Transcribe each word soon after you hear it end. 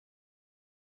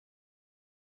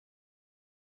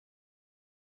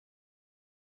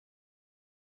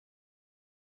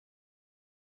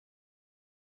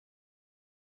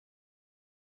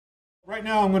Right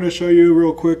now I'm going to show you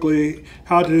real quickly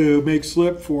how to make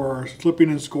slip for slipping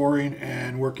and scoring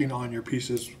and working on your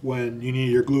pieces when you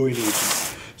need your gluing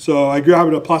agent. So I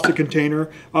grabbed a plastic container.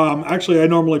 Actually I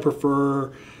normally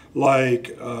prefer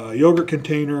like a yogurt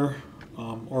container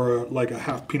or like a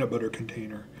half peanut butter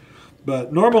container.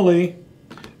 But normally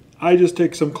I just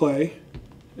take some clay,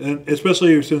 and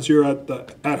especially since you're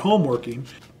at home working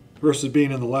versus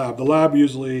being in the lab. The lab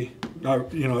usually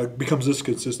it becomes this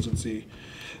consistency.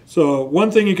 So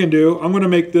one thing you can do, I'm going to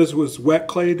make this with wet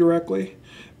clay directly,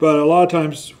 but a lot of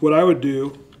times what I would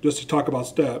do, just to talk about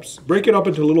steps, break it up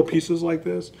into little pieces like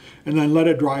this and then let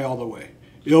it dry all the way.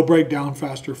 It'll break down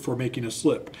faster for making a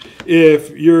slip. If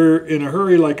you're in a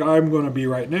hurry like I'm going to be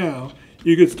right now,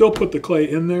 you could still put the clay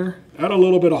in there, add a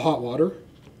little bit of hot water,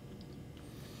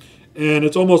 and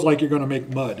it's almost like you're going to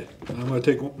make mud. I'm going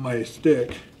to take my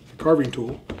stick, carving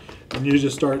tool, and you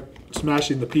just start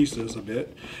smashing the pieces a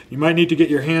bit. You might need to get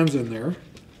your hands in there.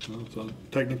 So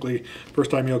technically,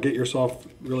 first time you'll get yourself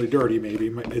really dirty maybe.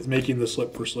 It's making the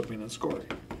slip for slipping and scoring.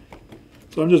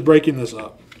 So I'm just breaking this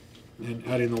up and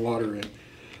adding the water in.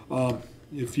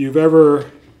 If you've ever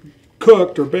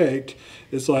cooked or baked,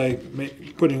 it's like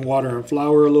putting water in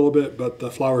flour a little bit, but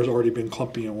the flour's already been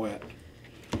clumpy and wet.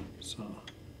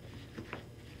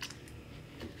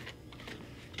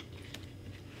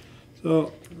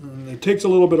 So it takes a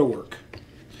little bit of work,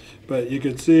 but you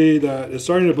can see that it's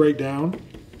starting to break down.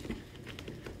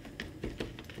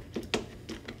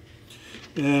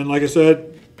 And like I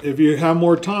said, if you have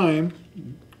more time,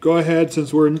 go ahead,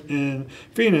 since we're in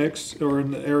Phoenix or in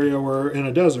the area where we're in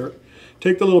a desert,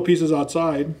 take the little pieces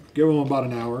outside, give them about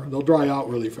an hour. They'll dry out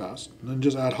really fast. And then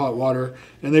just add hot water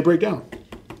and they break down.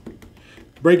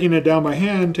 Breaking it down by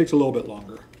hand takes a little bit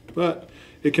longer, but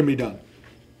it can be done.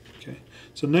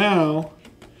 So now,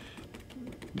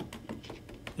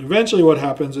 eventually what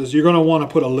happens is you're going to want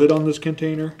to put a lid on this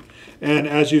container, and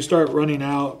as you start running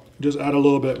out, just add a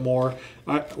little bit more.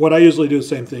 What I usually do is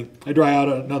the same thing. I dry out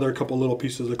another couple little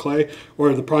pieces of clay,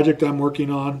 or the project I'm working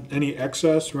on, any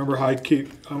excess. Remember how I keep,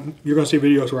 you're going to see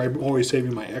videos where I'm always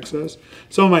saving my excess.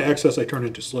 Some of my excess I turn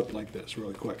into slip like this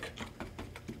really quick.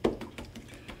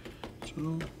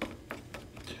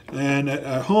 And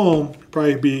at home,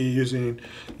 probably be using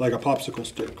like a popsicle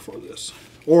stick for this.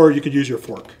 Or you could use your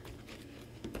fork.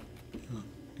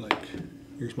 Like,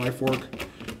 here's my fork.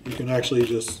 You can actually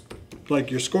just,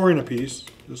 like you're scoring a piece,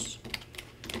 just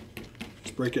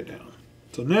break it down.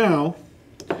 So now,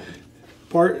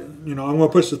 I'm going to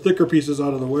push the thicker pieces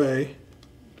out of the way,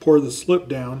 pour the slip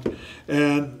down,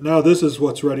 and now this is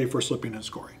what's ready for slipping and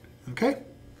scoring. Okay?